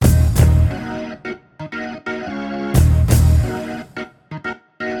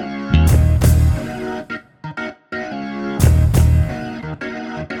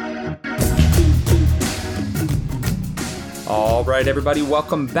All right, everybody,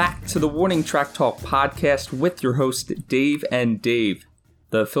 welcome back to the Warning Track Talk podcast with your host, Dave and Dave.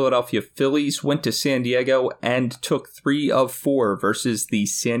 The Philadelphia Phillies went to San Diego and took 3 of 4 versus the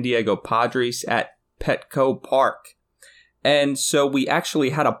San Diego Padres at Petco Park. And so we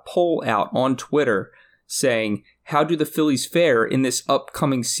actually had a poll out on Twitter saying, how do the Phillies fare in this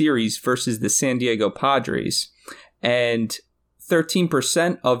upcoming series versus the San Diego Padres? And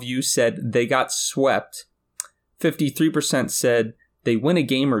 13% of you said they got swept. 53% said they win a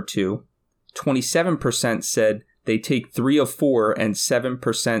game or two. 27% said they take 3 of 4, and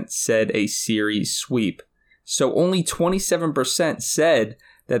 7% said a series sweep. So only 27% said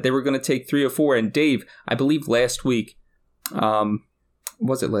that they were going to take 3 of 4. And Dave, I believe last week,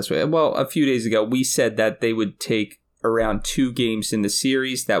 was it last week? Well, a few days ago, we said that they would take around 2 games in the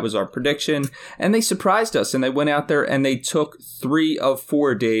series. That was our prediction. And they surprised us, and they went out there and they took 3 of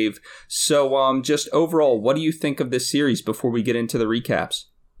 4, Dave. So just overall, what do you think of this series before we get into the recaps?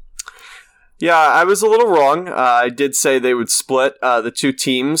 Yeah, I was a little wrong. I did say they would split the 2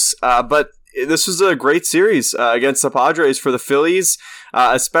 teams, but this was a great series against the Padres for the Phillies,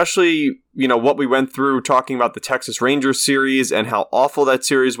 especially, what we went through talking about the Texas Rangers series and how awful that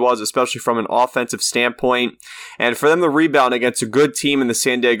series was, especially from an offensive standpoint. And for them to rebound against a good team in the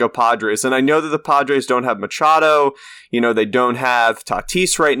San Diego Padres. And I know that the Padres don't have Machado, they don't have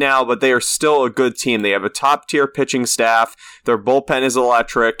Tatis right now, but they are still a good team. They have a top-tier pitching staff. Their bullpen is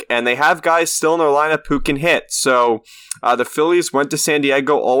electric, and they have guys still in their lineup who can hit. So the Phillies went to San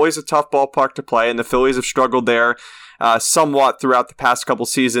Diego, always a tough ballpark to play, and the Phillies have struggled there somewhat throughout the past couple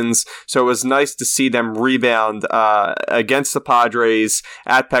seasons. So it was nice to see them rebound against the Padres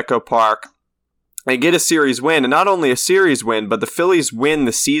at Petco Park and get a series win. And not only a series win, but the Phillies win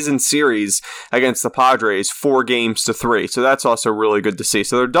the season series against the Padres 4-3. So that's also really good to see.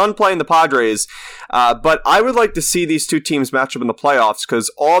 So they're done playing the Padres, but I would like to see these 2 teams match up in the playoffs because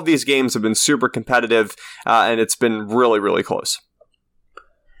all of these games have been super competitive and it's been really, really close.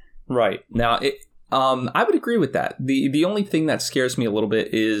 Right. Now, I would agree with that. The only thing that scares me a little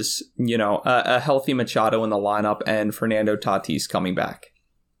bit is, a healthy Machado in the lineup and Fernando Tatis coming back.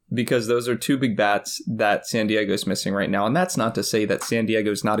 Because those are 2 big bats that San Diego's missing right now. And that's not to say that San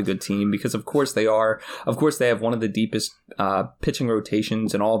Diego's not a good team, because of course they are. Of course they have one of the deepest pitching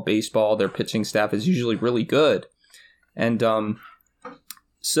rotations in all of baseball. Their pitching staff is usually really good. And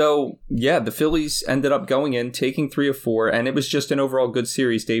so, yeah, the Phillies ended up going in, taking 3 of 4, and it was just an overall good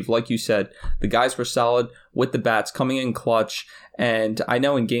series, Dave. Like you said, the guys were solid with the bats, coming in clutch. And I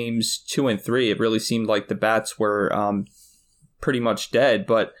know in games 2 and 3, it really seemed like the bats were pretty much dead.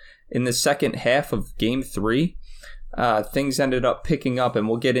 But in the second half of game 3, things ended up picking up, and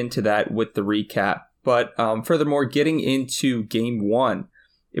we'll get into that with the recap. But furthermore, getting into game 1,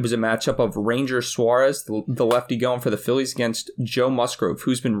 it was a matchup of Ranger Suarez, the lefty going for the Phillies, against Joe Musgrove,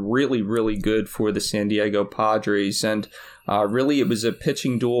 who's been really, really good for the San Diego Padres. And really, it was a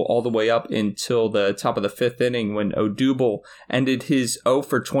pitching duel all the way up until the top of the 5th inning when Odubel ended his 0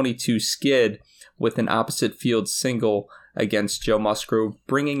 for 22 skid with an opposite field single against Joe Musgrove,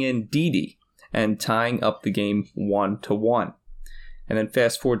 bringing in Didi and tying up the game 1-1. And then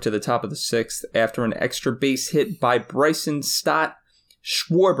fast forward to the top of the 6th, after an extra base hit by Bryson Stott,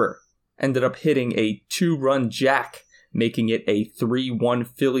 Schwarber ended up hitting a 2-run jack, making it a 3-1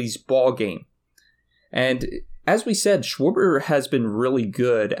 Phillies ball game. And as we said, Schwarber has been really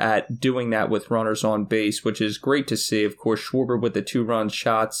good at doing that with runners on base, which is great to see. Of course, Schwarber with the 2-run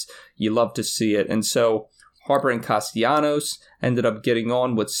shots, you love to see it. And so Harper and Castellanos ended up getting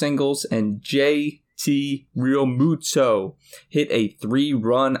on with singles, and J.T. Realmuto hit a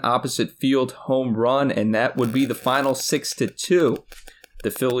 3-run opposite field home run, and that would be the final 6-2. The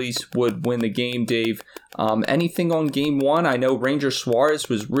Phillies would win the game, Dave. Anything on game 1? I know Ranger Suarez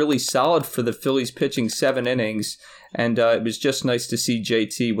was really solid for the Phillies, pitching 7 innings, and it was just nice to see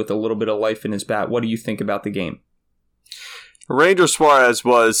JT with a little bit of life in his bat. What do you think about the game? Ranger Suarez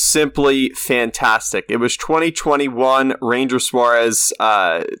was simply fantastic. It was 2021 Ranger Suarez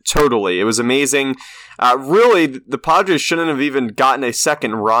totally. It was amazing. Really, the Padres shouldn't have even gotten a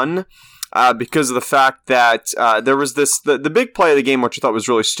second run because of the fact that there was the big play of the game, which I thought was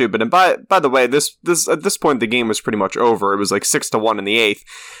really stupid. And by the way, this at this point the game was pretty much over. It was like 6-1 in the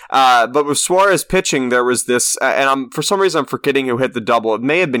 8th. But with Suarez pitching, there was this, and for some reason I'm forgetting who hit the double. It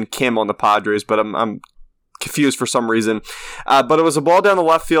may have been Kim on the Padres, but I'm confused for some reason, but it was a ball down the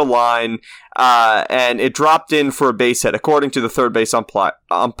left field line, and it dropped in for a base hit, according to the third base umpire.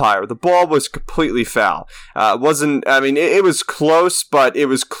 The ball was completely foul. It was close, but it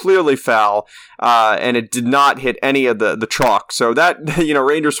was clearly foul. and it did not hit any of the chalk. So that,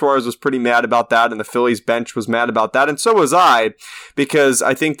 Ranger Suarez was pretty mad about that, and the Phillies bench was mad about that, and so was I, because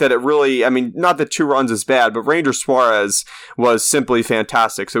I think that it really, not that 2 runs is bad, but Ranger Suarez was simply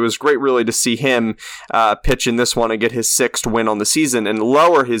fantastic. So it was great really to see him pitch in this one and get his 6th win on the season and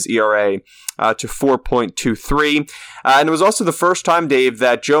lower his ERA to 4.23. And it was also the first time, Dave,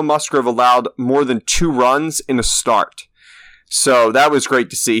 that Joe Musgrove allowed more than 2 runs in a start. So that was great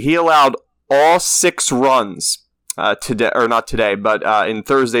to see. He allowed all 6 runs today, or not today, but in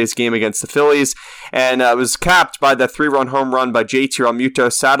Thursday's game against the Phillies, and it was capped by that 3-run home run by JT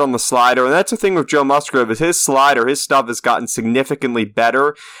Realmuto, sat on the slider, and that's the thing with Joe Musgrove, is his slider, his stuff has gotten significantly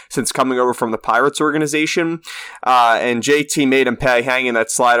better since coming over from the Pirates organization, and JT made him pay hanging that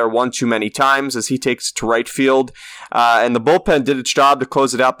slider one too many times as he takes it to right field, and the bullpen did its job to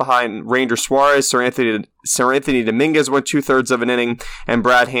close it out behind Ranger Suarez. Sir Anthony Dominguez went 2/3 of an inning, and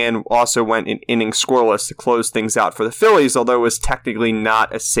Brad Hand also went an inning scoreless to close things out for the Phillies, although it was technically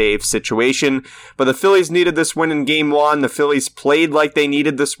not a save situation. But the Phillies needed this win in Game 1. The Phillies played like they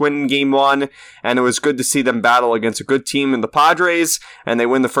needed this win in Game 1, and it was good to see them battle against a good team in the Padres, and they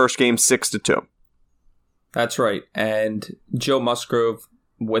win the first game 6-2. That's right. And Joe Musgrove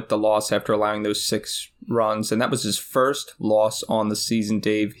with the loss after allowing those 6 runs, and that was his first loss on the season,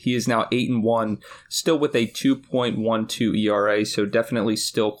 Dave. He is now 8-1, still with a 2.12 ERA, so definitely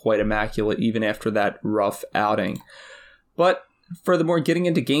still quite immaculate even after that rough outing. But furthermore, getting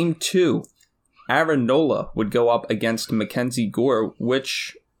into Game 2, Aaron Nola would go up against Mackenzie Gore,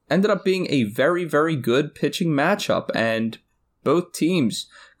 which ended up being a very, very good pitching matchup, and both teams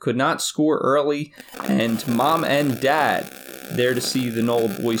could not score early, and mom and dad there to see the Nola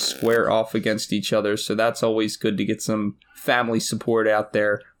boys square off against each other, so that's always good to get some family support out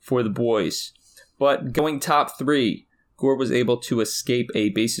there for the boys. But going top 3, Gore was able to escape a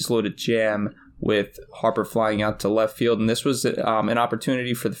bases-loaded jam with Harper flying out to left field, and this was an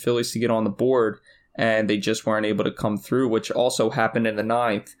opportunity for the Phillies to get on the board, and they just weren't able to come through, which also happened in the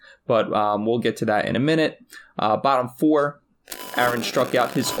 9th, but we'll get to that in a minute. Bottom 4, Aaron struck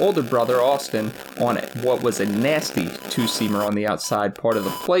out his older brother, Austin, on what was a nasty 2-seamer on the outside part of the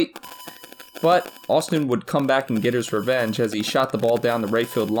plate. But Austin would come back and get his revenge as he shot the ball down the right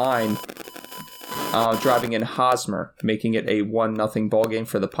field line, driving in Hosmer, making it a 1-0 ball game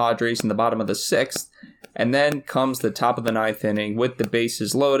for the Padres in the bottom of the 6th. And then comes the top of the 9th inning with the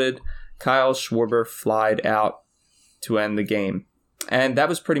bases loaded. Kyle Schwarber flied out to end the game. And that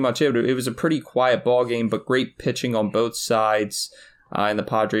was pretty much it. It was a pretty quiet ball game, but great pitching on both sides, and the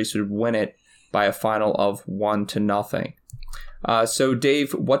Padres would win it by a final of 1-0. So,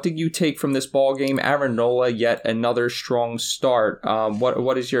 Dave, what did you take from this ball game? Aaron Nola, yet another strong start.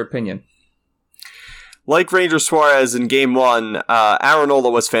 What is your opinion? Like Ranger Suarez in Game 1, Aaron Nola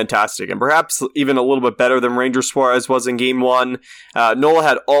was fantastic, and perhaps even a little bit better than Ranger Suarez was in Game 1. Nola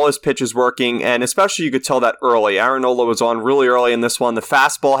had all his pitches working, and especially you could tell that early. Aaron Nola was on really early in this one. The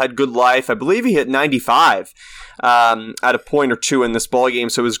fastball had good life. I believe he hit 95 at a point or two in this ball game,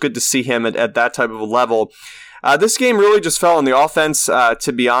 so it was good to see him at that type of a level. This game really just fell on the offense,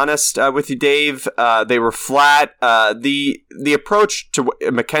 to be honest with you, Dave. They were flat. The approach to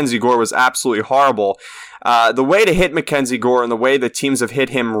Mackenzie Gore was absolutely horrible. The way to hit Mackenzie Gore and the way the teams have hit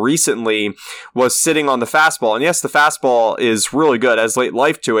him recently was sitting on the fastball. And yes, the fastball is really good, has late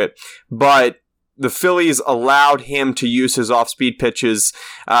life to it, but the Phillies allowed him to use his off-speed pitches,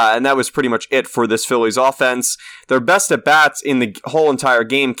 and that was pretty much it for this Phillies offense. Their best at-bats in the whole entire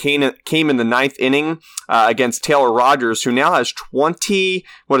game came in the 9th inning against Taylor Rogers, who now has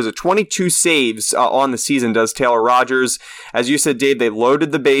 22 saves on the season, does Taylor Rogers. As you said, Dave, they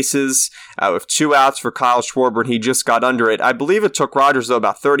loaded the bases with 2 outs for Kyle Schwarber, and he just got under it. I believe it took Rogers, though,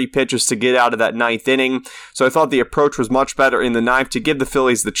 about 30 pitches to get out of that 9th inning, so I thought the approach was much better in the 9th to give the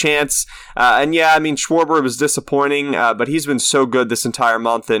Phillies the chance. And yeah, I mean, Schwarber was disappointing, but he's been so good this entire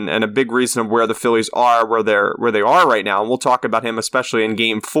month, and a big reason of where the Phillies are, where they are right now. And we'll talk about him, especially in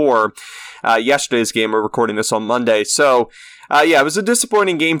Game 4, yesterday's game. We're recording this on Monday. So, it was a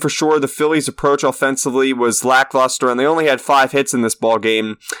disappointing game for sure. The Phillies' approach offensively was lackluster, and they only had 5 hits in this ball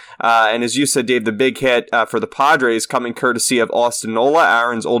game. And as you said, Dave, the big hit for the Padres coming courtesy of Austin Nola,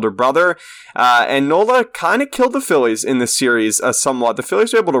 Aaron's older brother. And Nola kind of killed the Phillies in this series somewhat. The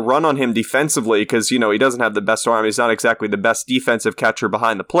Phillies were able to run on him defensively because, he doesn't have the best arm. He's not exactly the best defensive catcher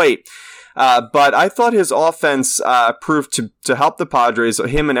behind the plate. But I thought his offense proved to help the Padres.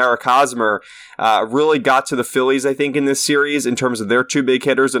 Him and Eric Hosmer really got to the Phillies, I think, in this series in terms of their 2 big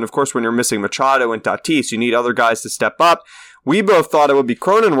hitters. And, of course, when you're missing Machado and Tatis, you need other guys to step up. We both thought it would be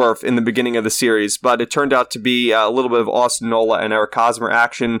Cronenworth in the beginning of the series, but it turned out to be a little bit of Austin Nola and Eric Hosmer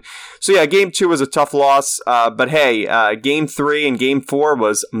action. So yeah, Game 2 was a tough loss, but hey, Game 3 and Game 4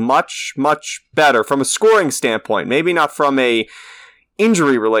 was much, much better from a scoring standpoint. Maybe not from a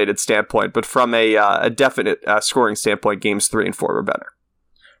injury-related standpoint, but from a definite scoring standpoint, Games 3 and 4 were better.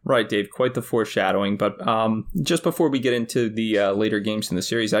 Right, Dave, quite the foreshadowing. But just before we get into the later games in the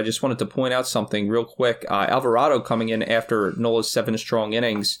series, I just wanted to point out something real quick. Alvarado coming in after Nola's 7 strong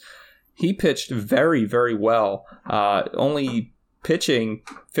innings, he pitched very, very well. Only pitching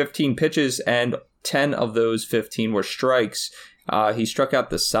 15 pitches, and 10 of those 15 were strikes. He struck out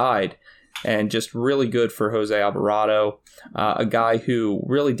the side, and just really good for Jose Alvarado, a guy who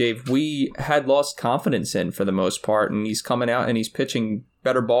really, Dave, we had lost confidence in for the most part, and he's coming out and he's pitching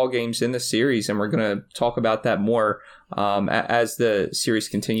better ball games in the series, and we're going to talk about that more as the series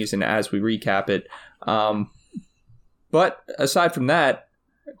continues and as we recap it. But aside from that,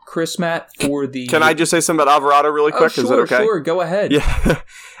 Chris Matt for the... Can I just say something about Alvarado really quick? Sure, is that okay? Sure, go ahead. Yeah.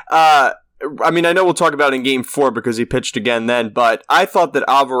 I mean, I know we'll talk about it in Game 4 because he pitched again then, but I thought that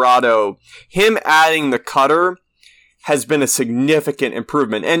Alvarado, him adding the cutter has been a significant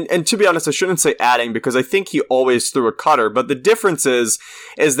improvement. And to be honest, I shouldn't say adding because I think he always threw a cutter, but the difference is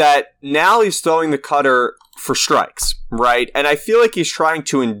that now he's throwing the cutter for strikes, right? And I feel like he's trying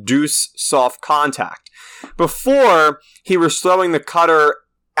to induce soft contact. Before, he was throwing the cutter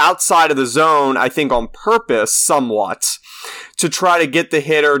outside of the zone, I think on purpose somewhat, to try to get the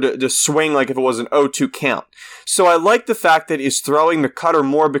hitter to swing like if it was an 0-2 count. So I like the fact that he's throwing the cutter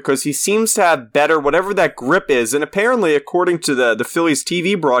more because he seems to have better, whatever that grip is. And apparently, according to the Phillies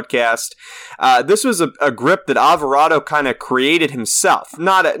TV broadcast, this was a grip that Alvarado kind of created himself.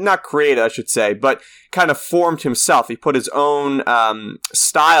 Not created, I should say, but kind of formed himself. He put his own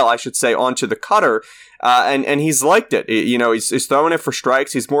style, I should say, onto the cutter. And he's liked it. You know, he's throwing it for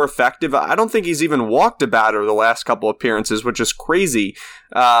strikes. He's more effective. I don't think he's even walked a batter the last couple appearances, which is crazy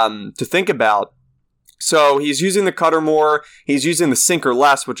to think about. So he's using the cutter more. He's using the sinker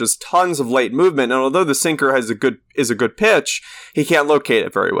less, which is tons of late movement. And although the sinker is a good pitch, he can't locate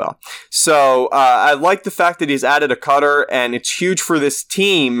it very well. So I like the fact that he's added a cutter, and it's huge for this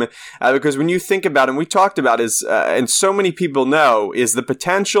team because when you think about it, and we talked about is, and so many people know, is the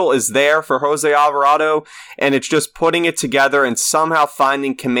potential is there for Jose Alvarado, and it's just putting it together and somehow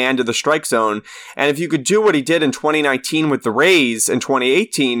finding command of the strike zone. And if you could do what he did in 2019 with the Rays in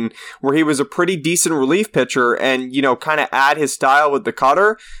 2018, where he was a pretty decent relief pitcher and, you know, kind of add his style with the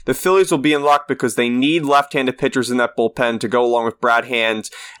cutter, the Phillies will be in luck because they need left-handed pitchers in that bullpen to go along with Brad Hand.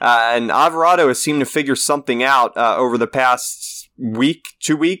 And Alvarado has seemed to figure something out over the past week,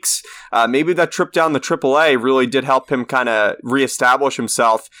 2 weeks. Maybe that trip down the AAA really did help him kind of reestablish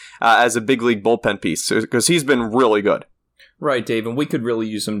himself as a big league bullpen piece because he's been really good. Right, Dave, and we could really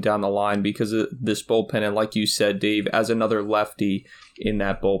use him down the line because of this bullpen, and like you said, Dave, as another lefty in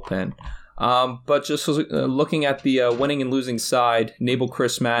that bullpen. But just looking at the winning and losing side, Nabel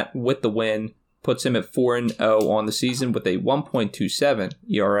Chris Matt with the win puts him at 4-0 on the season with a 1.27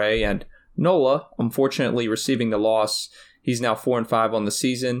 ERA, and Nola, unfortunately receiving the loss, he's now 4-5 on the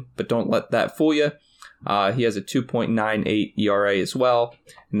season, but don't let that fool you. He has a 2.98 ERA as well,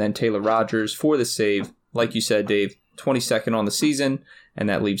 and then Taylor Rogers for the save, like you said, Dave, 22nd on the season, and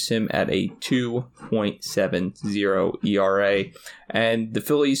that leaves him at a 2.70 ERA. And the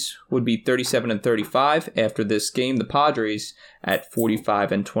Phillies would be 37-35 after this game. The Padres at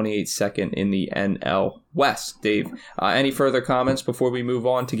 45-28 second in the NL West. Dave, any further comments before we move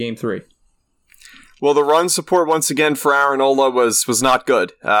on to Game 3? Well, the run support once again for Aaron Nola was not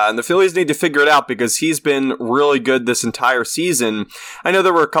good. And the Phillies need to figure it out because he's been really good this entire season. I know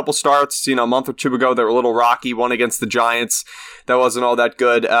there were a couple starts, a month or two ago that were a little rocky. One against the Giants that wasn't all that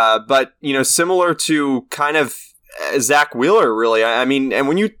good. But, similar to kind of Zach Wheeler, really. I mean, and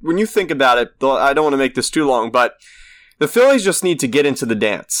when you think about it, I don't want to make this too long, but the Phillies just need to get into the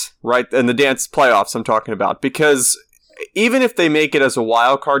dance, right? And the dance playoffs I'm talking about. Because even if they make it as a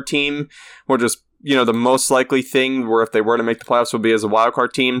wild card team, which is the most likely thing where if they were to make the playoffs would be as a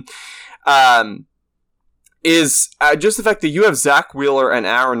wildcard team, is just the fact that you have Zach Wheeler and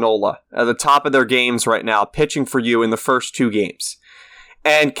Aaron Nola at the top of their games right now, pitching for you in the first 2 games.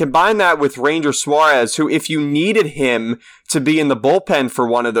 And combine that with Ranger Suarez, who, if you needed him to be in the bullpen for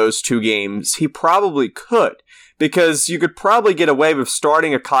one of those 2 games, he probably could. because you could probably get away with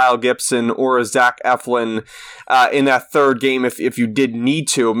starting a Kyle Gibson or a Zach Eflin in that third game if you did need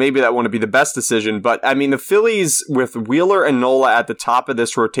to. Maybe that wouldn't be the best decision, but I mean, the Phillies with Wheeler and Nola at the top of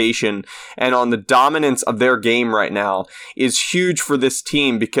this rotation and on the dominance of their game right now is huge for this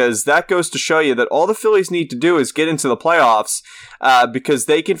team, because that goes to show you that all the Phillies need to do is get into the playoffs, because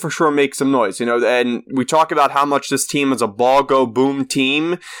they can for sure make some noise, and we talk about how much this team is a ball go boom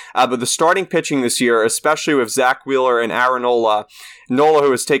team, but the starting pitching this year, especially with Zach Wheeler and Aaron Nola,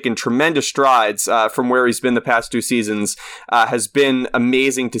 who has taken tremendous strides from where he's been the past 2 seasons, has been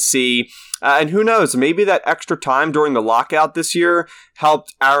amazing to see. And who knows, maybe that extra time during the lockout this year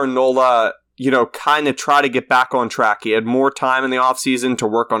helped Aaron Nola, kind of try to get back on track. He had more time in the offseason to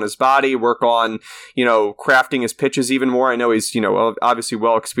work on his body, work on, crafting his pitches even more. I know he's, obviously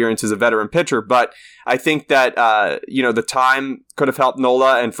well experienced as a veteran pitcher, but I think that, the time could have helped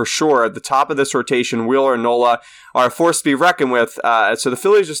Nola, and for sure at the top of this rotation, Wheeler and Nola are a force to be reckoned with. So the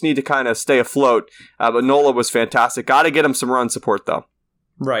Phillies just need to kind of stay afloat. But Nola was fantastic. Got to get him some run support though.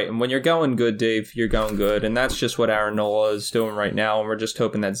 Right, and when you're going good, Dave, you're going good, and that's just what Aaron Nola is doing right now, and we're just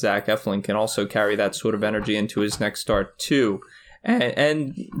hoping that Zach Eflin can also carry that sort of energy into his next start too.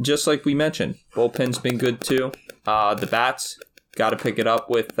 And just like we mentioned, bullpen's been good too. The bats, got to pick it up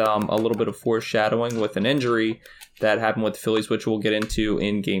with a little bit of foreshadowing with an injury that happened with the Phillies, which we'll get into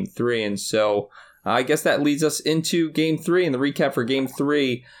in Game 3, and so I guess that leads us into Game 3, and the recap for Game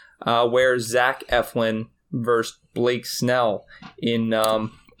 3, where Zach Eflin versus Blake Snell in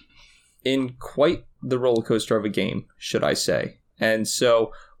quite the roller coaster of a game, should I say. And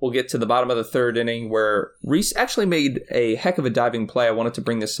so we'll get to the bottom of the third inning where Rhys actually made a heck of a diving play. I wanted to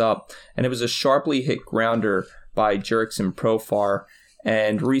bring this up, and it was a sharply hit grounder by Jurickson Profar,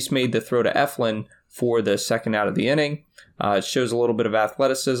 and Rhys made the throw to Eflin for the second out of the inning. It shows a little bit of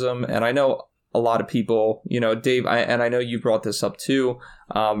athleticism, and I know a lot of people, Dave, and I know you brought this up too,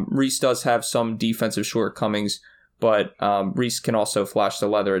 Rhys does have some defensive shortcomings, but Rhys can also flash the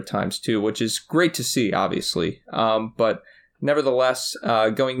leather at times too, which is great to see, obviously. But nevertheless,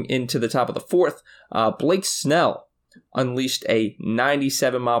 going into the top of the fourth, Blake Snell unleashed a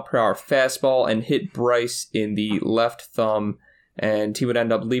 97-mile-per-hour fastball and hit Bryce in the left thumb, and he would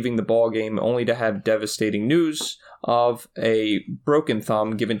end up leaving the ball game only to have devastating news of a broken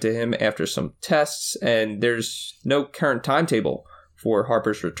thumb given to him after some tests, and there's no current timetable for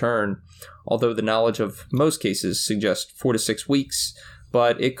Harper's return, although the knowledge of most cases suggests 4 to 6 weeks,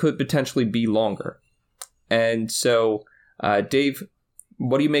 but it could potentially be longer. And so, Dave,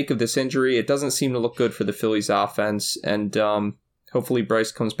 what do you make of this injury? It doesn't seem to look good for the Phillies offense, and hopefully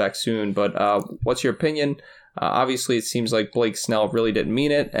Bryce comes back soon, but what's your opinion? Obviously, it seems like Blake Snell really didn't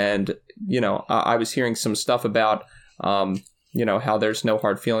mean it, and, I was hearing some stuff about, how there's no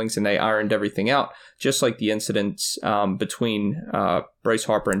hard feelings and they ironed everything out, just like the incidents between Bryce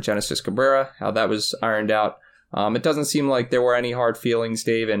Harper and Genesis Cabrera, how that was ironed out. It doesn't seem like there were any hard feelings,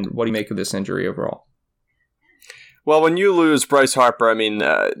 Dave, and what do you make of this injury overall? Well, when you lose Bryce Harper, I mean,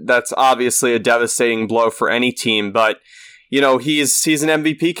 that's obviously a devastating blow for any team, but he's an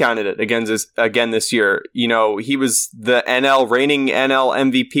MVP candidate again this year. He was the reigning NL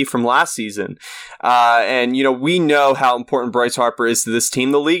MVP from last season. And we know how important Bryce Harper is to this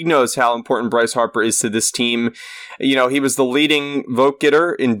team. The league knows how important Bryce Harper is to this team. He was the leading vote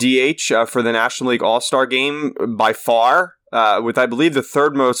getter in DH for the National League All-Star game by far, with, I believe, the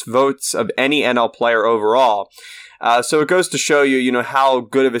third most votes of any NL player overall. So it goes to show you, how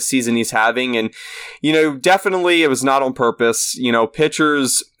good of a season he's having. And, definitely it was not on purpose.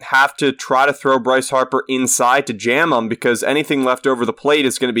 Pitchers have to try to throw Bryce Harper inside to jam him, because anything left over the plate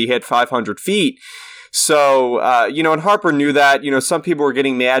is going to be hit 500 feet. So, and Harper knew that. Some people were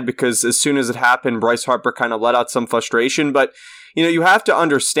getting mad because as soon as it happened, Bryce Harper kind of let out some frustration. But, you have to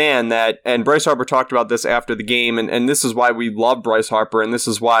understand that, and Bryce Harper talked about this after the game, and this is why we love Bryce Harper, and this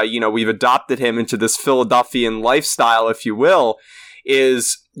is why, we've adopted him into this Philadelphian lifestyle, if you will,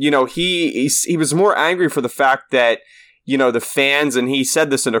 is, he was more angry for the fact that, the fans, and he said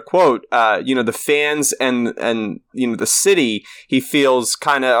this in a quote, the fans and the city, he feels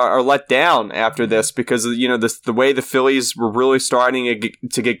kind of are let down after this, because, the way the Phillies were really starting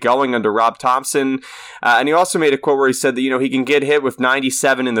to get going under Rob Thompson. And he also made a quote where he said that, he can get hit with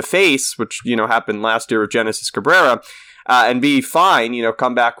 97 in the face, which, happened last year with Genesis Cabrera, and be fine,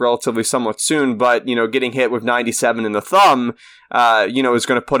 come back relatively somewhat soon. But, getting hit with 97 in the thumb, is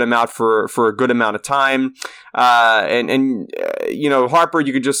going to put him out for a good amount of time. Harper,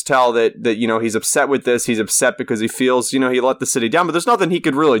 you could just tell that, he's upset with this. He's upset because he feels, he let the city down, but there's nothing he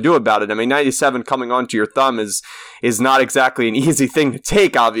could really do about it. I mean, 97 coming onto your thumb is not exactly an easy thing to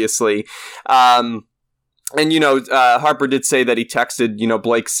take, obviously. And, Harper did say that he texted,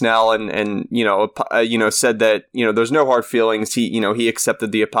 Blake Snell and said that, there's no hard feelings. He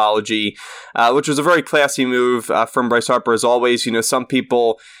accepted the apology, which was a very classy move from Bryce Harper as always. Some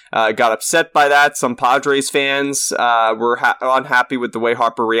people got upset by that. Some Padres fans were unhappy with the way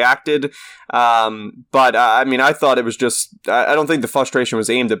Harper reacted. But I thought it was just, I don't think the frustration was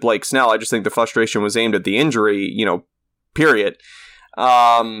aimed at Blake Snell. I just think the frustration was aimed at the injury, period.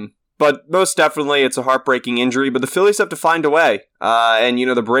 But most definitely, it's a heartbreaking injury. But the Phillies have to find a way. And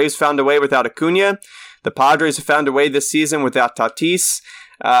the Braves found a way without Acuna. The Padres have found a way this season without Tatis.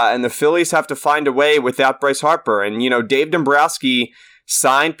 And the Phillies have to find a way without Bryce Harper. And, Dave Dombrowski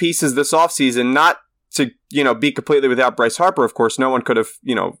signed pieces this offseason, not to, be completely without Bryce Harper. Of course, no one could have,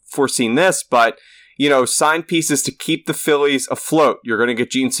 foreseen this. But, signed pieces to keep the Phillies afloat. You're going to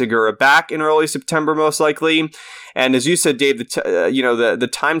get Gene Segura back in early September, most likely. And as you said, Dave, the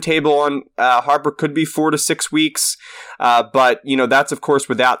timetable on Harper could be 4 to 6 weeks. But that's, of course,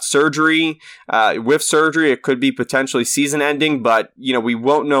 without surgery. With surgery, it could be potentially season ending. But, we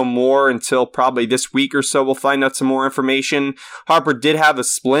won't know more until probably this week or so. We'll find out some more information. Harper did have a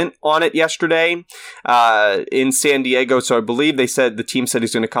splint on it yesterday in San Diego. So I believe the team said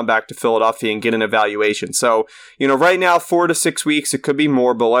he's going to come back to Philadelphia and get an evaluation. So, right now, 4 to 6 weeks. It could be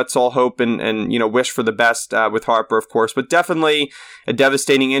more, but let's all hope and wish for the best with Harper, of course. But definitely a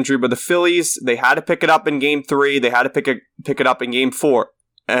devastating injury. But the Phillies, they had to pick it up in Game 3. They had to pick it up in Game 4.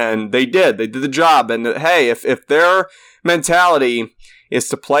 And they did. They did the job. And hey, if their mentality is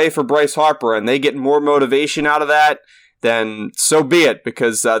to play for Bryce Harper and they get more motivation out of that, then so be it,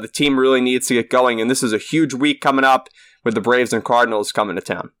 because the team really needs to get going. And this is a huge week coming up with the Braves and Cardinals coming to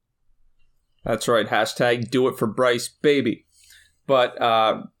town. That's right. Hashtag do it for Bryce, baby. But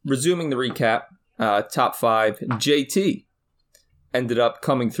resuming the recap, top 5, JT ended up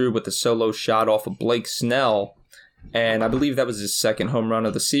coming through with a solo shot off of Blake Snell. And I believe that was his second home run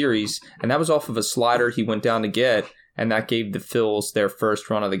of the series. And that was off of a slider he went down to get. And that gave the Phils their first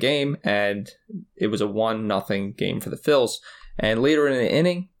run of the game. And it was a 1-0 game for the Phils. And later in the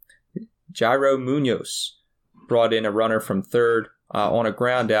inning, Jairo Munoz brought in a runner from third on a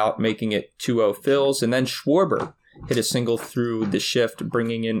ground out, making it 2-0 Phils. And then Schwarber hit a single through the shift,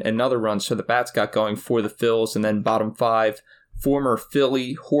 bringing in another run. So the bats got going for the Phils. And then bottom 5, former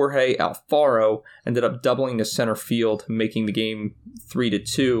Philly Jorge Alfaro ended up doubling to center field, making the game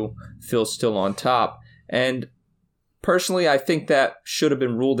 3-2. Phils still on top. And personally, I think that should have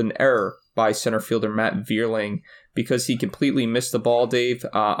been ruled an error by center fielder Matt Vierling because he completely missed the ball, Dave.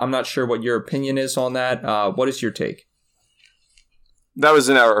 I'm not sure what your opinion is on that. What is your take? That was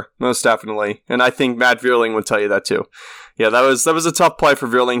an error, most definitely. And I think Matt Vierling would tell you that too. Yeah, that was a tough play for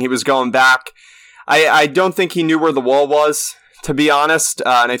Vierling. He was going back. I don't think he knew where the wall was, to be honest.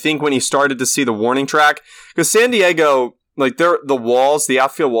 And I think when he started to see the warning track, because San Diego, like the walls, the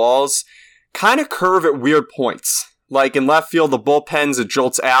outfield walls, kind of curve at weird points. Like in left field, the bullpens, it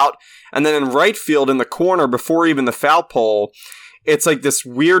jolts out. And then in right field, in the corner, before even the foul pole, it's like this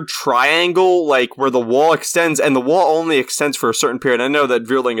weird triangle, like where the wall extends, and the wall only extends for a certain period. I know that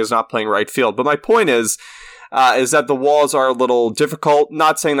Vierling is not playing right field, but my point is that the walls are a little difficult.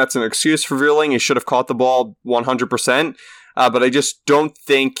 Not saying that's an excuse for Vierling. He should have caught the ball 100%. But I just don't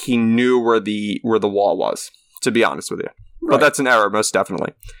think he knew where the wall was, to be honest with you. Right. But that's an error, most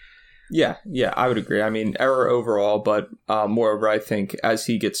definitely. Yeah, I would agree. I mean, error overall, but moreover, I think as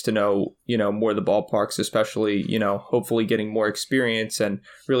he gets to know, more of the ballparks, especially, hopefully getting more experience and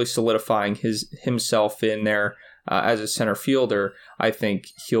really solidifying himself in there as a center fielder, I think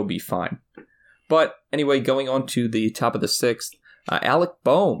he'll be fine. But anyway, going on to the top of the 6th, Alec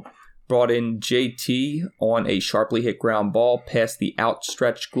Bohm brought in JT on a sharply hit ground ball past the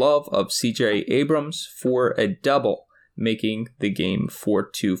outstretched glove of CJ Abrams for a double, making the game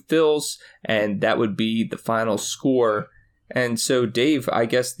 4-2 Phils, and that would be the final score. And so, Dave, I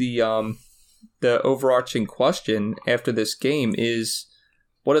guess the overarching question after this game is,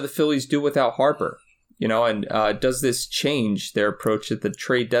 what do the Phillies do without Harper? And does this change their approach at the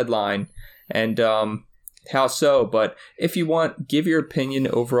trade deadline? And how so? But if you want, give your opinion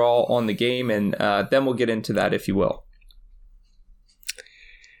overall on the game, and then we'll get into that, if you will.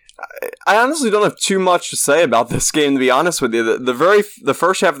 I honestly don't have too much to say about this game, to be honest with you. The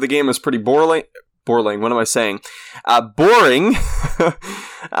first half of the game was pretty boring. What am I saying? Boring.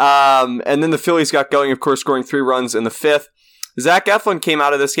 And then the Phillies got going, of course, scoring 3 runs in the 5th. Zach Eflin came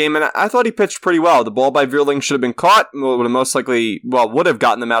out of this game, and I thought he pitched pretty well. The ball by Vierling should have been caught. Would have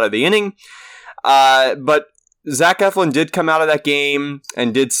gotten them out of the inning. But Zach Eflin did come out of that game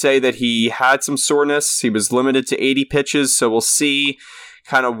and did say that he had some soreness. He was limited to 80 pitches, so we'll see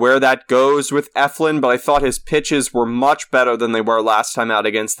kind of where that goes with Eflin, but I thought his pitches were much better than they were last time out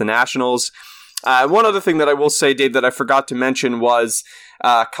against the Nationals. One other thing that I will say, Dave, that I forgot to mention was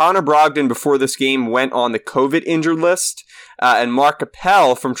Connor Brogdon before this game went on the COVID injured list. And Mark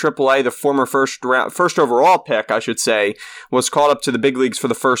Appel from AAA, the former first overall pick, I should say, was called up to the big leagues for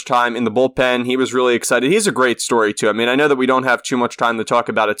the first time in the bullpen. He was really excited. He's a great story, too. I mean, I know that we don't have too much time to talk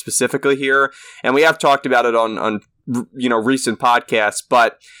about it specifically here, and we have talked about it on recent podcasts,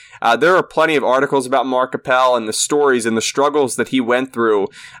 but there are plenty of articles about Mark Appel and the stories and the struggles that he went through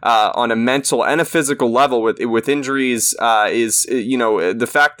on a mental and a physical level with injuries. The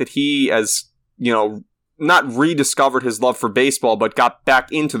fact that he has, not rediscovered his love for baseball, but got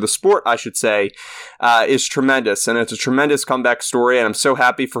back into the sport, I should say, is tremendous. And it's a tremendous comeback story, and I'm so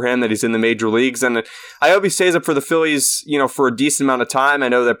happy for him that he's in the major leagues. And I hope he stays up for the Phillies, for a decent amount of time. I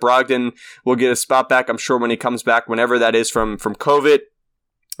know that Brogdon will get a spot back, I'm sure, when he comes back, whenever that is from COVID.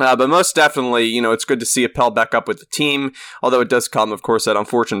 But most definitely, it's good to see Appel back up with the team, although it does come, of course, at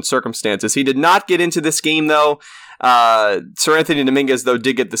unfortunate circumstances. He did not get into this game, though. Seranthony Dominguez, though,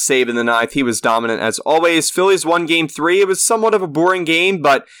 did get the save in the ninth. He was dominant as always. Phillies won Game 3. It was somewhat of a boring game,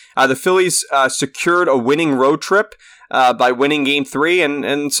 but the Phillies secured a winning road trip by winning Game 3,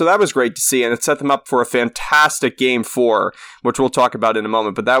 and so that was great to see, and it set them up for a fantastic Game 4, which we'll talk about in a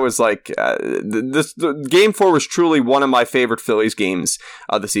moment. But that was like, the Game 4 was truly one of my favorite Phillies games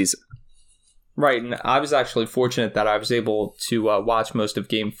of the season. Right, and I was actually fortunate that I was able to watch most of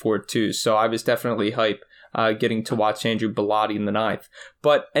Game 4 too, so I was definitely hype getting to watch Andrew Bellotti in the ninth.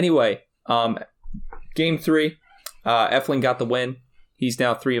 But anyway, Game 3, Eflin got the win. He's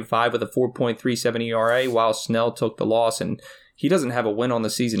now 3-5 with a 4.37 ERA, while Snell took the loss, and he doesn't have a win on the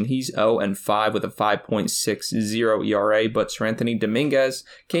season. He's 0-5 with a 5.60 ERA, but Seranthony Dominguez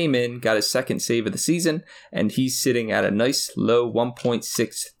came in, got his second save of the season, and he's sitting at a nice low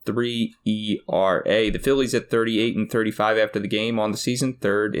 1.63 ERA. The Phillies at 38-35 after the game on the season,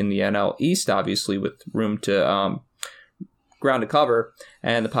 third in the NL East, obviously, with room to ground to cover,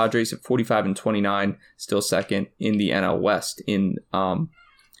 and the Padres at 45-29, still second in the NL West in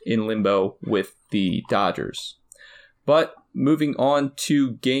limbo with the Dodgers. But moving on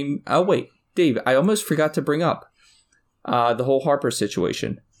to game... Oh, wait, Dave, I almost forgot to bring up the whole Harper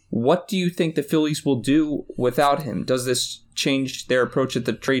situation. What do you think the Phillies will do without him? Does this change their approach at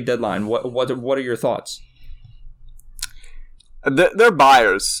the trade deadline? What are your thoughts? They're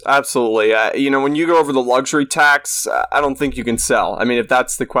buyers, absolutely. When you go over the luxury tax, I don't think you can sell. I mean, if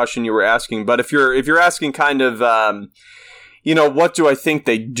that's the question you were asking. But if you're asking kind of... what do I think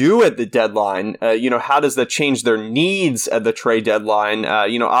they do at the deadline? How does that change their needs at the trade deadline?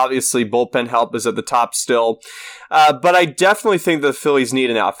 Obviously bullpen help is at the top still. But I definitely think the Phillies need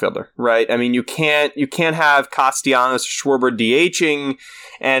an outfielder, right? I mean, you can't have Castellanos, Schwarber DHing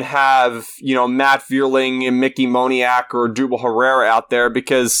and have, Matt Vierling and Mickey Moniak or Odubel Herrera out there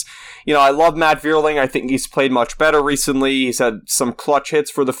because, I love Matt Vierling. I think he's played much better recently. He's had some clutch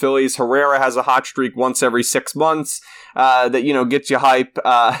hits for the Phillies. Herrera has a hot streak once every 6 months. That, gets you hype.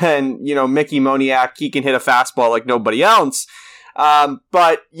 And, Mickey Moniak, he can hit a fastball like nobody else.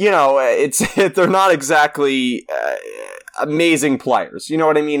 But, they're not exactly amazing players. You know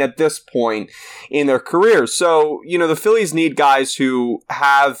what I mean? At this point in their careers. So, the Phillies need guys who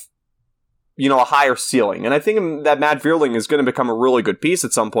have, a higher ceiling. And I think that Matt Vierling is going to become a really good piece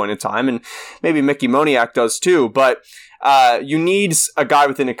at some point in time. And maybe Mickey Moniak does too. But you need a guy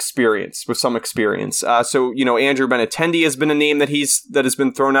with some experience. So, Andrew Benintendi has been a name that has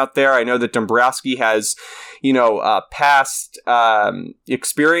been thrown out there. I know that Dombrowski has, past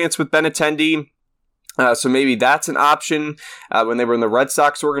experience with Benintendi. So maybe that's an option when they were in the Red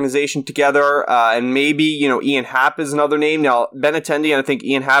Sox organization together. And maybe, Ian Happ is another name. Now, Benintendi and I think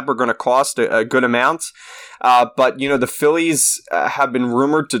Ian Happ are going to cost a good amount. But, the Phillies have been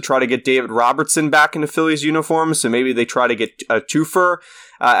rumored to try to get David Robertson back in the Phillies uniform. So maybe they try to get a twofer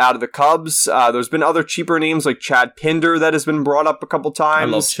out of the Cubs. There's been other cheaper names like Chad Pinder that has been brought up a couple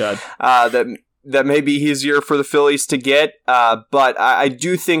times. I love Chad. That may be easier for the Phillies to get, but I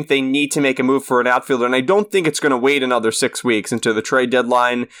do think they need to make a move for an outfielder, and I don't think it's going to wait another 6 weeks into the trade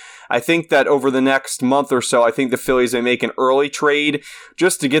deadline. I think that over the next month or so, I think the Phillies may make an early trade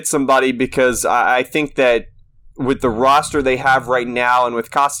just to get somebody, because I think that with the roster they have right now and with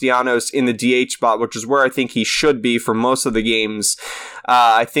Castellanos in the DH spot, which is where I think he should be for most of the games,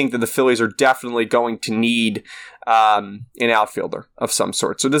 I think that the Phillies are definitely going to need an outfielder of some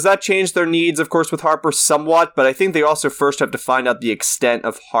sort. So does that change their needs, of course, with Harper somewhat? But I think they also first have to find out the extent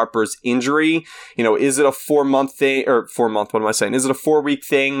of Harper's injury. Is it a 4 month thing or 4 month? What am I saying? Is it a 4 week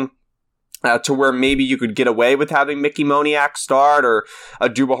thing? to where maybe you could get away with having Mickey Moniak start or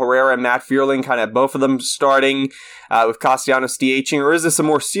Odubel Herrera and Matt Vierling, kind of both of them starting with Castellanos DHing? Or is this a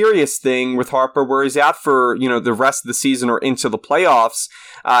more serious thing with Harper where he's out for, the rest of the season or into the playoffs,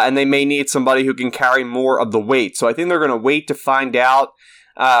 and they may need somebody who can carry more of the weight? So I think they're going to wait to find out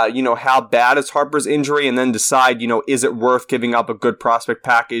how bad is Harper's injury and then decide, is it worth giving up a good prospect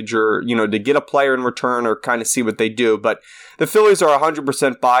package or, to get a player in return or kind of see what they do. But the Phillies are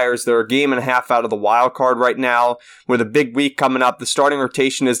 100% buyers. They're a game and a half out of the wild card right now with a big week coming up. The starting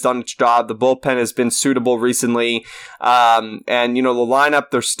rotation has done its job. The bullpen has been suitable recently. And, the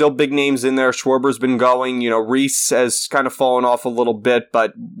lineup, there's still big names in there. Schwarber's been going. Reese has kind of fallen off a little bit,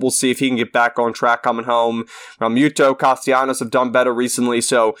 but we'll see if he can get back on track coming home. Muto, Castellanos have done better recently.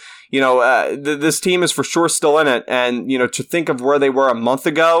 So, this team is for sure still in it. And, to think of where they were a month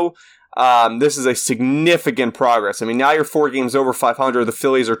ago, this is a significant progress. I mean, now you're 4 games over 500. The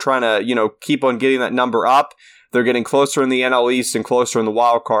Phillies are trying to, keep on getting that number up. They're getting closer in the NL East and closer in the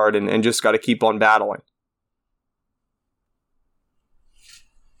wild card and just got to keep on battling.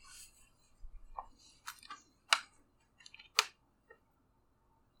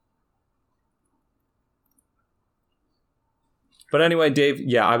 But anyway, Dave,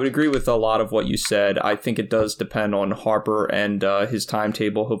 yeah, I would agree with a lot of what you said. I think it does depend on Harper and his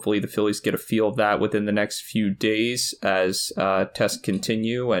timetable. Hopefully the Phillies get a feel of that within the next few days as tests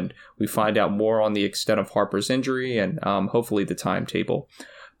continue and we find out more on the extent of Harper's injury and hopefully the timetable.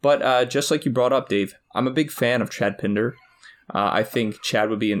 But just like you brought up, Dave, I'm a big fan of Chad Pinder. I think Chad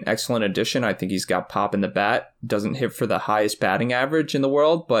would be an excellent addition. I think he's got pop in the bat. Doesn't hit for the highest batting average in the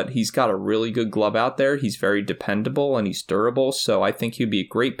world, but he's got a really good glove out there. He's very dependable and he's durable, so I think he'd be a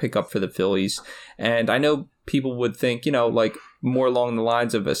great pickup for the Phillies. And I know people would think, like more along the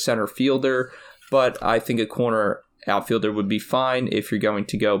lines of a center fielder, but I think a corner outfielder would be fine if you're going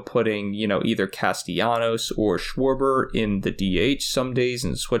to go putting, either Castellanos or Schwarber in the DH some days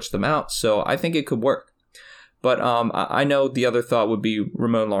and switch them out. So I think it could work. But I know the other thought would be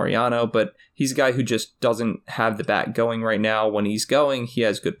Ramon Laureano, but he's a guy who just doesn't have the bat going right now. When he's going, he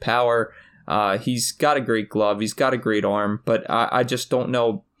has good power. He's got a great glove. He's got a great arm, but I just don't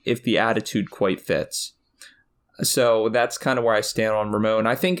know if the attitude quite fits. So that's kind of where I stand on Ramon.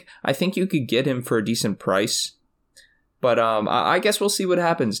 I think you could get him for a decent price. But I guess we'll see what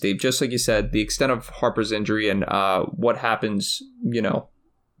happens, Dave. Just like you said, the extent of Harper's injury and what happens,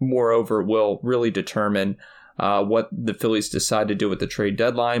 moreover, will really determine what the Phillies decide to do with the trade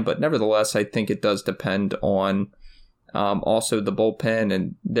deadline. But nevertheless, I think it does depend on also the bullpen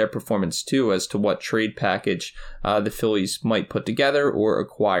and their performance too as to what trade package the Phillies might put together or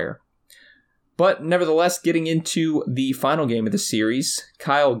acquire. But nevertheless, getting into the final game of the series,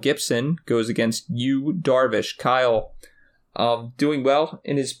 Kyle Gibson goes against Yu Darvish. Kyle doing well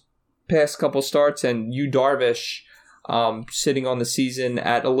in his past couple starts, and Yu Darvish sitting on the season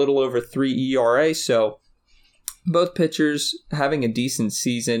at a little over 3 ERA, so both pitchers having a decent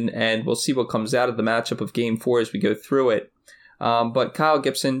season, and we'll see what comes out of the matchup of Game 4 as we go through it. But Kyle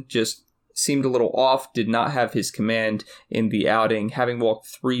Gibson just seemed a little off, did not have his command in the outing, having walked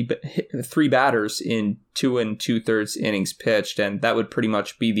three batters in 2 2/3 innings pitched, and that would pretty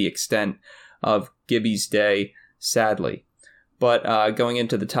much be the extent of Gibby's day, sadly. But going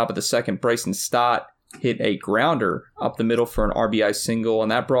into the top of the second, Bryson Stott hit a grounder up the middle for an RBI single, and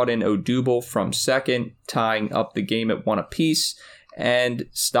that brought in Odubel from second, tying up the game at 1 apiece. And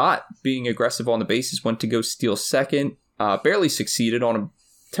Stott, being aggressive on the bases, went to go steal second, barely succeeded on a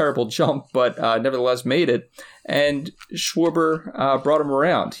terrible jump, but nevertheless made it. And Schwarber brought him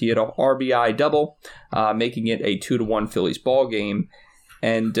around. He had an RBI double, making it a 2-1 Phillies ball game.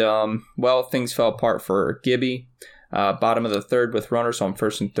 And, things fell apart for Gibby. Bottom of the third with runners on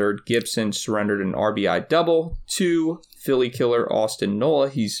first and third, Gibson surrendered an RBI double to Philly killer Austin Nola.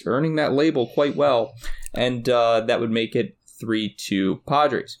 He's earning that label quite well, and that would make it 3-2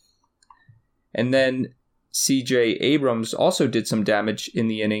 Padres. And then CJ Abrams also did some damage in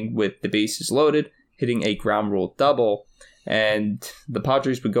the inning with the bases loaded, hitting a ground rule double, and the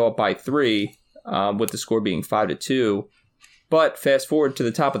Padres would go up by 3, with the score being 5-2. But fast forward to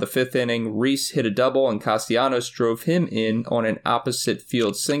the top of the 5th inning, Reese hit a double and Castellanos drove him in on an opposite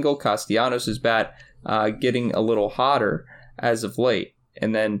field single. Castellanos' bat getting a little hotter as of late.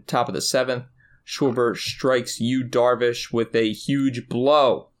 And then top of the 7th, Schwarber strikes Yu Darvish with a huge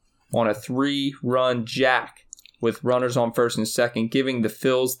blow on a 3-run jack with runners on first and second, giving the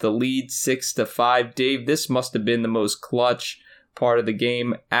Phils the lead 6-5. Dave, this must have been the most clutch part of the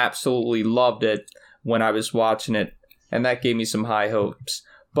game. Absolutely loved it when I was watching it. And that gave me some high hopes.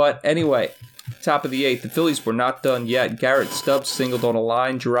 But anyway, top of the 8th, the Phillies were not done yet. Garrett Stubbs singled on a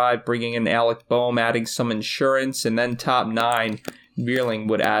line drive, bringing in Alec Boehm, adding some insurance, and then top 9, Vierling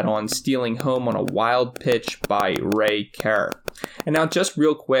would add on, stealing home on a wild pitch by Ray Kerr. And now, just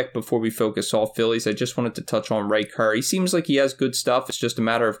real quick before we focus all Phillies, I just wanted to touch on Ray Kerr. He seems like he has good stuff. It's just a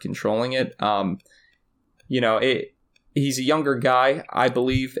matter of controlling it. He's a younger guy, I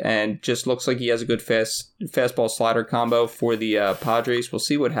believe, and just looks like he has a good fastball slider combo for the Padres. We'll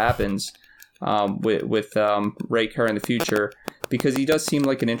see what happens with Ray Kerr in the future, because he does seem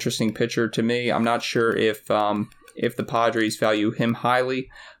like an interesting pitcher to me. I'm not sure if the Padres value him highly,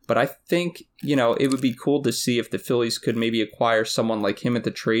 but I think, it would be cool to see if the Phillies could maybe acquire someone like him at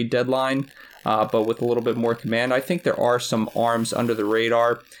the trade deadline, but with a little bit more command. I think there are some arms under the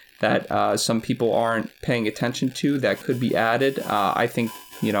radar that some people aren't paying attention to that could be added. I think,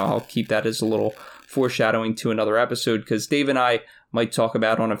 I'll keep that as a little foreshadowing to another episode, because Dave and I might talk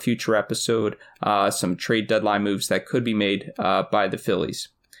about on a future episode some trade deadline moves that could be made by the Phillies.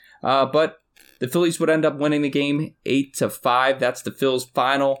 But the Phillies would end up winning the game 8-5. That's the Phil's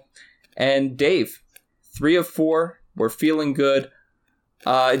final. And Dave, 3 of 4. We're feeling good.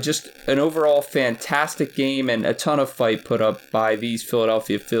 Just an overall fantastic game and a ton of fight put up by these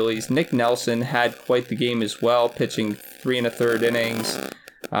Philadelphia Phillies. Nick Nelson had quite the game as well, pitching 3 1/3 innings,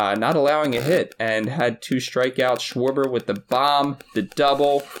 not allowing a hit, and had 2 strikeouts. Schwarber with the bomb, the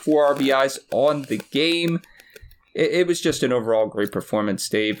double, 4 RBIs on the game. It was just an overall great performance,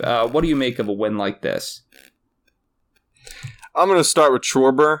 Dave. What do you make of a win like this? I'm going to start with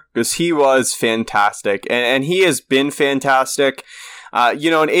Schwarber because he was fantastic, and he has been fantastic.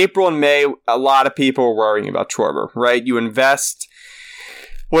 In April and May, a lot of people were worrying about Schwarber, right? You invest,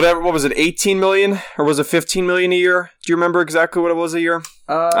 what was it, 18 million or was it 15 million a year? Do you remember exactly what it was a year?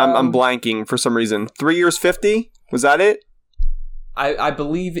 I'm blanking for some reason. 3 years, 50? Was that it? I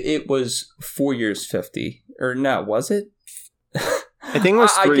believe it was 4 years, 50. Or no, was it? I think it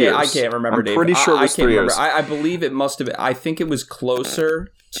was 3 years. I can't remember, I'm Dave. pretty sure it was 3 years. I believe it must have been. I think it was closer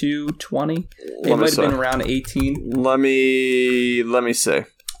to 20. It might have been around 18. Let me see.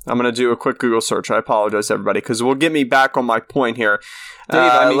 I'm going to do a quick Google search. I apologize, everybody, because it will get me back on my point here.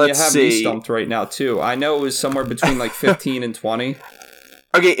 Dave, you have me stumped right now, too. I know it was somewhere between 15 and 20.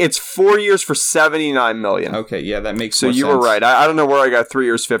 Okay, it's 4 years for $79 million. Okay, yeah, that makes so more sense. So you were right. I don't know where I got 3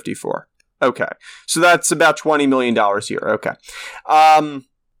 years, 50 for. Okay, so that's about $20 million a year. Okay.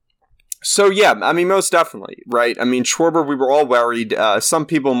 So yeah, most definitely, right? Schwarber, we were all worried. Some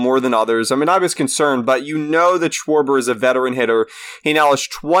people more than others. I was concerned, but that Schwarber is a veteran hitter. He now has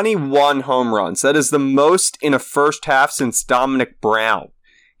 21 home runs. That is the most in a first half since Dominic Brown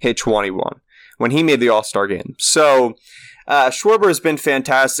hit 21 when he made the All-Star game. So Schwarber has been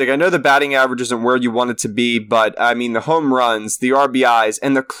fantastic. I know the batting average isn't where you want it to be, but the home runs, the RBIs,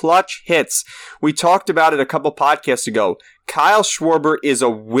 and the clutch hits. We talked about it a couple podcasts ago. Kyle Schwarber is a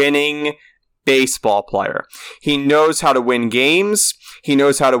winning baseball player. He knows how to win games. He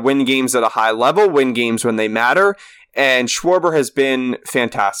knows how to win games at a high level, win games when they matter. And Schwarber has been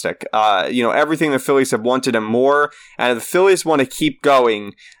fantastic. Everything the Phillies have wanted and more. And if the Phillies want to keep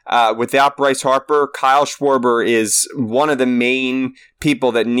going without Bryce Harper, Kyle Schwarber is one of the main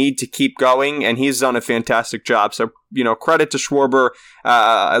people that need to keep going. And he's done a fantastic job. So, credit to Schwarber.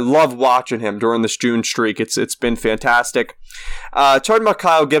 I love watching him during this June streak. It's been fantastic. Talking about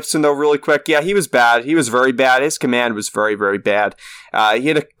Kyle Gibson, though, really quick. Yeah, he was bad. He was very bad. His command was very, very bad. He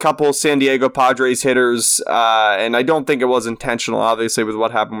hit a couple San Diego Padres hitters, and I don't think it was intentional, obviously, with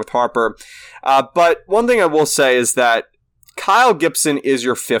what happened with Harper. But one thing I will say is that Kyle Gibson is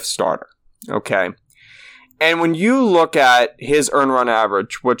your 5th starter, okay? And when you look at his earned run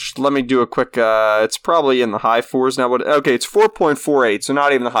average, which let me do a quick, it's probably in the high 4s now. Okay, it's 4.48, so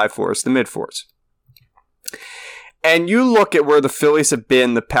not even the high 4s, the mid 4s. And you look at where the Phillies have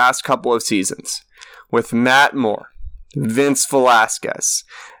been the past couple of seasons with Matt Moore, Vince Velasquez,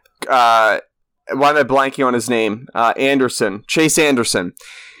 why am I blanking on his name? Chase Anderson.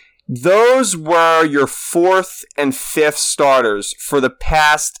 Those were your 4th and 5th starters for the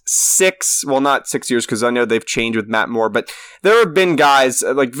past 6, well, not 6 years because I know they've changed with Matt Moore, but there have been guys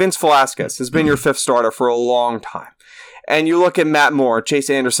like Vince Velasquez has been your 5th starter for a long time. And you look at Matt Moore, Chase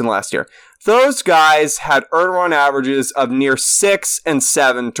Anderson last year. Those guys had earned run averages of near 6 and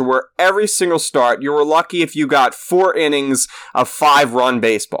 7 to where every single start, you were lucky if you got 4 innings of 5-run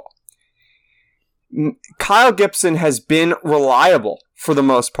baseball. Kyle Gibson has been reliable for the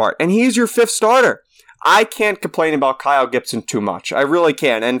most part, and he's your 5th starter. I can't complain about Kyle Gibson too much. I really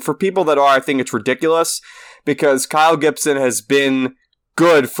can. And for people that are, I think it's ridiculous because Kyle Gibson has been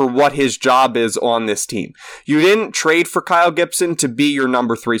good for what his job is on this team. You didn't trade for Kyle Gibson to be your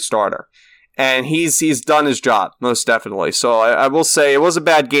number 3 starter. And he's done his job, most definitely. So I will say it was a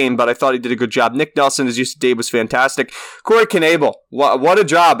bad game, but I thought he did a good job. Nick Nelson, as you said, Dave, was fantastic. Corey Knebel, what a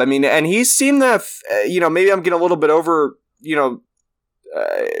job. I mean, and he seemed to have, maybe I'm getting a little bit over,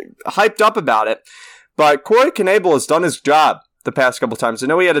 hyped up about it. But Corey Knebel has done his job the past couple times. I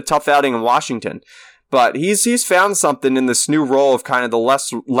know he had a tough outing in Washington, but he's found something in this new role of kind of the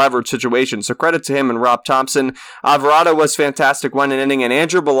less leveraged situation. So credit to him and Rob Thompson. Alvarado was fantastic, won an inning, and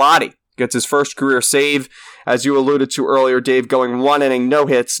Andrew Bellotti gets his first career save, as you alluded to earlier, Dave, going 1 inning, no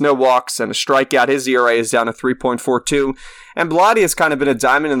hits, no walks, and a strikeout. His ERA is down to 3.42. And Bellotti has kind of been a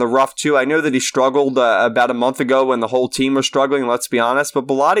diamond in the rough, too. I know that he struggled about a month ago when the whole team was struggling, let's be honest, but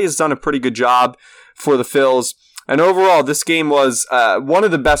Bellotti has done a pretty good job for the Phils. And overall, this game was one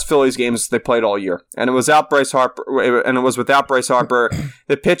of the best Phillies games they played all year. And it was without Bryce Harper.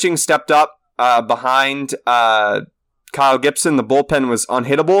 The pitching stepped up behind Kyle Gibson. The bullpen was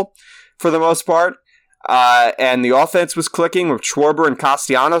unhittable for the most part. And the offense was clicking with Schwarber, and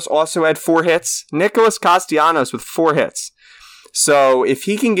Castellanos also had 4 hits. Nicholas Castellanos with 4 hits. So if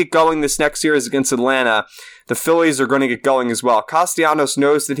he can get going this next series against Atlanta, the Phillies are going to get going as well. Castellanos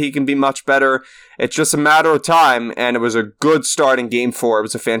knows that he can be much better. It's just a matter of time, and it was a good start in Game 4. It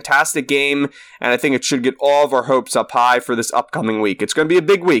was a fantastic game, and I think it should get all of our hopes up high for this upcoming week. It's going to be a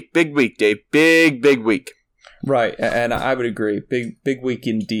big week, Dave. Big week. Right, and I would agree. Big week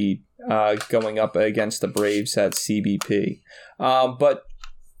indeed. Going up against the Braves at CBP. But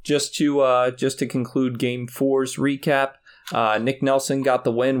just to conclude Game 4's recap, Nick Nelson got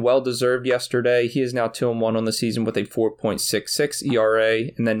the win, well deserved yesterday. He is now 2-1 on the season with a 4.66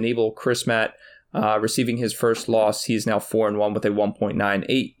 ERA, and then Nabil Crismatt receiving his first loss. He is now 4-1 with a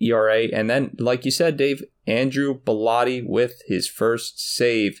 1.98 ERA, and then, like you said, Dave, Andrew Bellotti with his first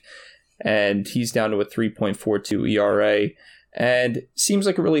save, and he's down to a 3.42 ERA. And seems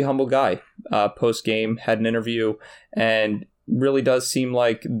like a really humble guy. Post-game, had an interview, and really does seem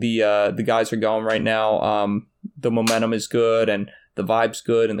like the guys are going right now. The momentum is good, and the vibe's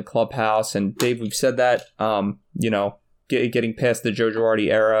good in the clubhouse. And Dave, we've said that, getting past the Joe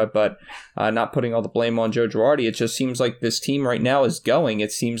Girardi era, but not putting all the blame on Joe Girardi. It just seems like this team right now is going.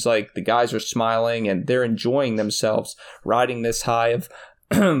 It seems like the guys are smiling, and they're enjoying themselves, riding this high of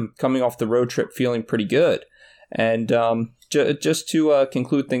coming off the road trip feeling pretty good. And just to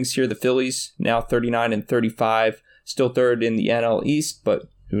conclude things here, the Phillies now 39-35, still third in the NL East, but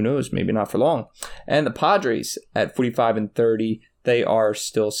who knows, maybe not for long. And the Padres at 45-30, they are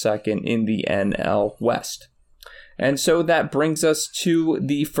still second in the NL West. And so that brings us to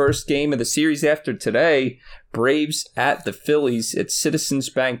the first game of the series after today, Braves at the Phillies at Citizens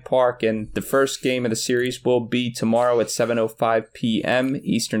Bank Park, and the first game of the series will be tomorrow at 7:05 p.m.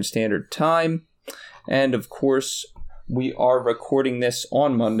 Eastern Standard Time. And of course, we are recording this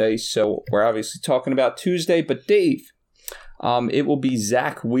on Monday, so we're obviously talking about Tuesday. But Dave, it will be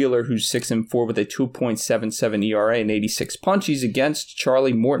Zach Wheeler, who's 6-4 with a 2.77 ERA and 86 punchies, against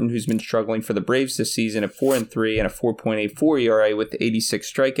Charlie Morton, who's been struggling for the Braves this season at 4-3 and a 4.84 ERA with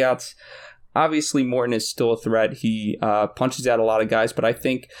 86 strikeouts. Obviously, Morton is still a threat. He punches out a lot of guys, but I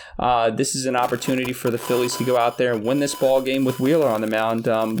think this is an opportunity for the Phillies to go out there and win this ball game with Wheeler on the mound.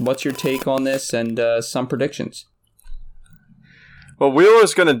 What's your take on this and some predictions? Well, Wheeler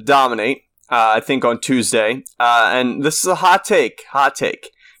is going to dominate, I think, on Tuesday. And this is a hot take.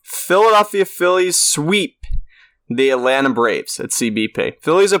 Philadelphia Phillies sweep the Atlanta Braves at CBP.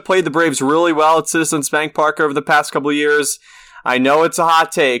 Phillies have played the Braves really well at Citizens Bank Park over the past couple of years. I know it's a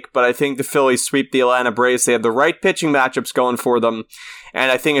hot take, but I think the Phillies sweep the Atlanta Braves. They have the right pitching matchups going for them,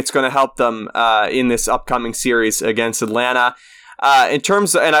 and I think it's going to help them in this upcoming series against Atlanta. And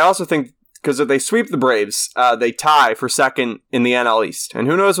I also think, because if they sweep the Braves, they tie for second in the NL East. And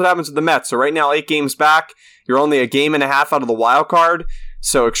who knows what happens with the Mets. So right now, 8 games back. You're only a game and a half out of the wild card.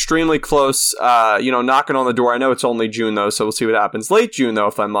 So extremely close, knocking on the door. I know it's only June, though, so we'll see what happens. Late June, though,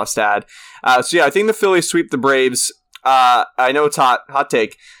 if I must add. I think the Phillies sweep the Braves. I know it's hot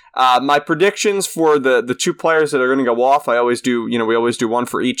take. My predictions for the 2 players that are going to go off, we always do one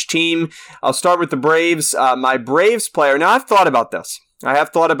for each team. I'll start with the Braves. My Braves player, now I've thought about this. I have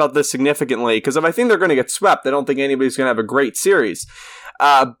thought about this significantly, because if I think they're going to get swept, I don't think anybody's going to have a great series.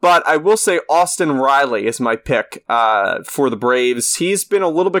 But I will say Austin Riley is my pick for the Braves. He's been a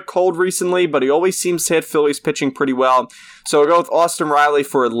little bit cold recently, but he always seems to hit Phillies pitching pretty well. So I'll go with Austin Riley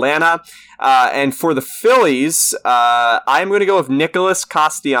for Atlanta. And for the Phillies, I'm going to go with Nicholas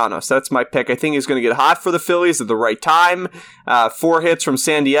Castellanos. That's my pick. I think he's going to get hot for the Phillies at the right time. 4 hits from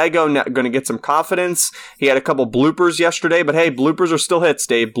San Diego, going to get some confidence. He had a couple bloopers yesterday, but hey, bloopers are still hits,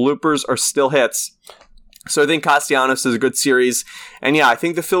 Dave. Bloopers are still hits. So I think Castellanos is a good series. And yeah, I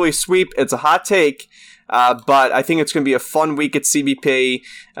think the Phillies sweep. It's a hot take. But I think it's going to be a fun week at CBP,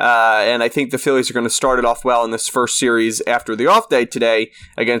 and I think the Phillies are going to start it off well in this first series after the off day today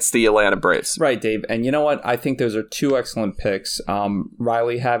against the Atlanta Braves. Right, Dave. And you know what? I think those are 2 excellent picks.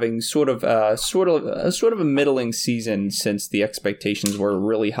 Riley having sort of a middling season since the expectations were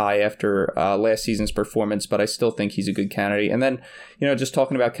really high after last season's performance, but I still think he's a good candidate. And then, just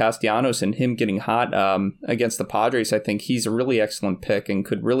talking about Castellanos and him getting hot against the Padres, I think he's a really excellent pick and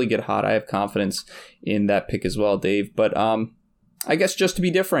could really get hot. I have confidence in that pick as well, Dave. But I guess just to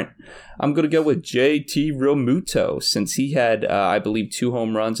be different, I'm going to go with JT Realmuto since he had, I believe, 2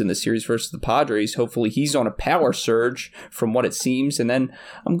 home runs in the series versus the Padres. Hopefully he's on a power surge from what it seems. And then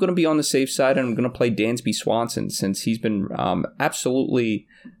I'm going to be on the safe side and I'm going to play Dansby Swanson since he's been absolutely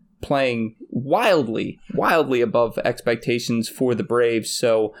playing wildly above expectations for the Braves.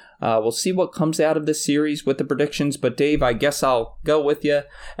 So we'll see what comes out of this series with the predictions. But Dave, I guess I'll go with you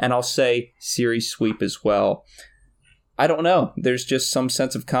and I'll say series sweep as well. I don't know. There's just some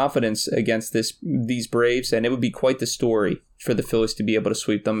sense of confidence against these Braves, and it would be quite the story for the Phillies to be able to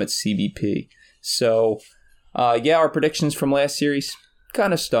sweep them at CBP. So, our predictions from last series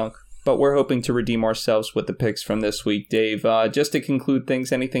kind of stunk. But we're hoping to redeem ourselves with the picks from this week. Dave, just to conclude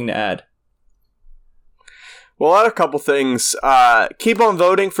things, anything to add? Well, I had a couple things. Keep on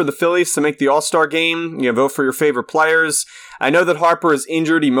voting for the Phillies to make the All-Star game. Vote for your favorite players. I know that Harper is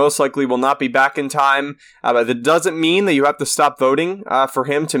injured. He most likely will not be back in time. But that doesn't mean that you have to stop voting for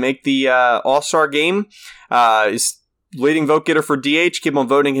him to make the All-Star game. He's leading vote getter for DH. Keep on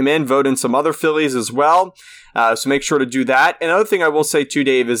voting him in. Vote in some other Phillies as well. So make sure to do that. Another thing I will say too,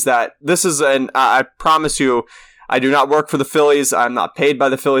 Dave, is that this is I promise you, I do not work for the Phillies. I'm not paid by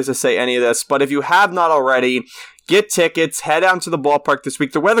the Phillies to say any of this. But if you have not already, get tickets, head down to the ballpark this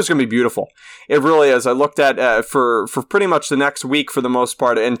week. The weather's going to be beautiful. It really is. I looked at for pretty much the next week for the most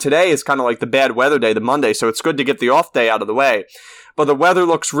part. And today is kind of like the bad weather day, the Monday. So it's good to get the off day out of the way. But the weather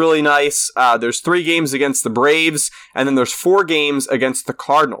looks really nice. There's 3 games against the Braves, and then there's 4 games against the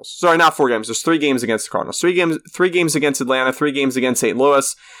Cardinals. Sorry, not 4 games. There's 3 games against the Cardinals. 3 games against Atlanta, 3 games against St.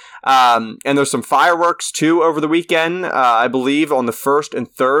 Louis. And there's some fireworks too over the weekend, I believe on the 1st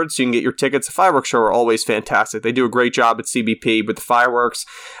and 3rd. So you can get your tickets. The fireworks show are always fantastic. They do a great job at CBP with the fireworks.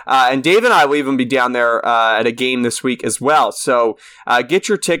 And Dave and I will even be down there, at a game this week as well. So, get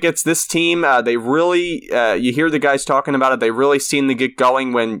your tickets. This team, they really, you hear the guys talking about it. They really seem to get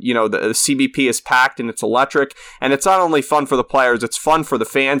going when, the CBP is packed and it's electric. And it's not only fun for the players, it's fun for the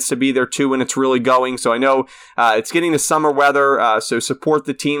fans to be there too when it's really going. So I know, it's getting the summer weather. So support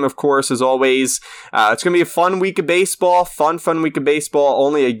the team, of course, as always. It's going to be a fun week of baseball. Fun week of baseball.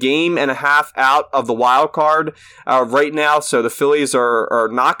 Only a game and a half out of the wild card right now. So the Phillies are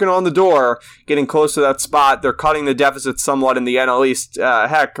knocking on the door, getting close to that spot. They're cutting the deficit somewhat in the NL East.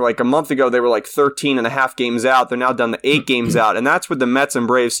 Heck, like a month ago, they were like 13 and a half games out. They're now down to 8 games out. And that's with the Mets and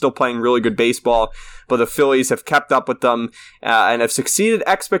Braves still playing really good baseball. But the Phillies have kept up with them and have succeeded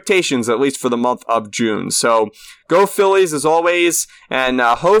expectations, at least for the month of June. So go Phillies as always, and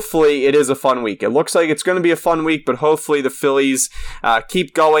hopefully it is a fun week. It looks like it's going to be a fun week, but hopefully the Phillies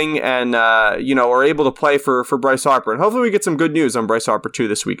keep going and are able to play for Bryce Harper. And hopefully we get some good news on Bryce Harper too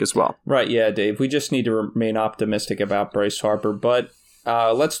this week as well. Right, yeah, Dave. We just need to remain optimistic about Bryce Harper, but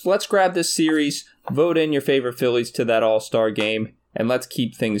let's grab this series, vote in your favorite Phillies to that All-Star game, and let's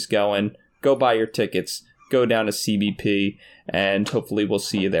keep things going. Go buy your tickets, go down to CBP, and hopefully we'll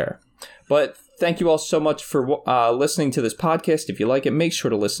see you there. But thank you all so much for listening to this podcast. If you like it, make sure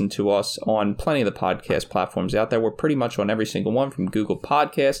to listen to us on plenty of the podcast platforms out there. We're pretty much on every single one, from Google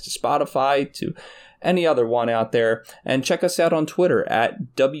Podcasts to Spotify to any other one out there. And check us out on Twitter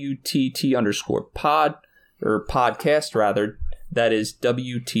at WTT_pod, or podcast rather. That is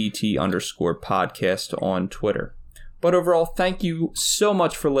WTT_podcast on Twitter. But overall, thank you so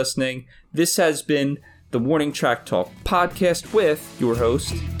much for listening. This has been the Warning Track Talk podcast with your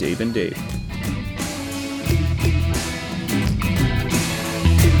host, Dave and Dave.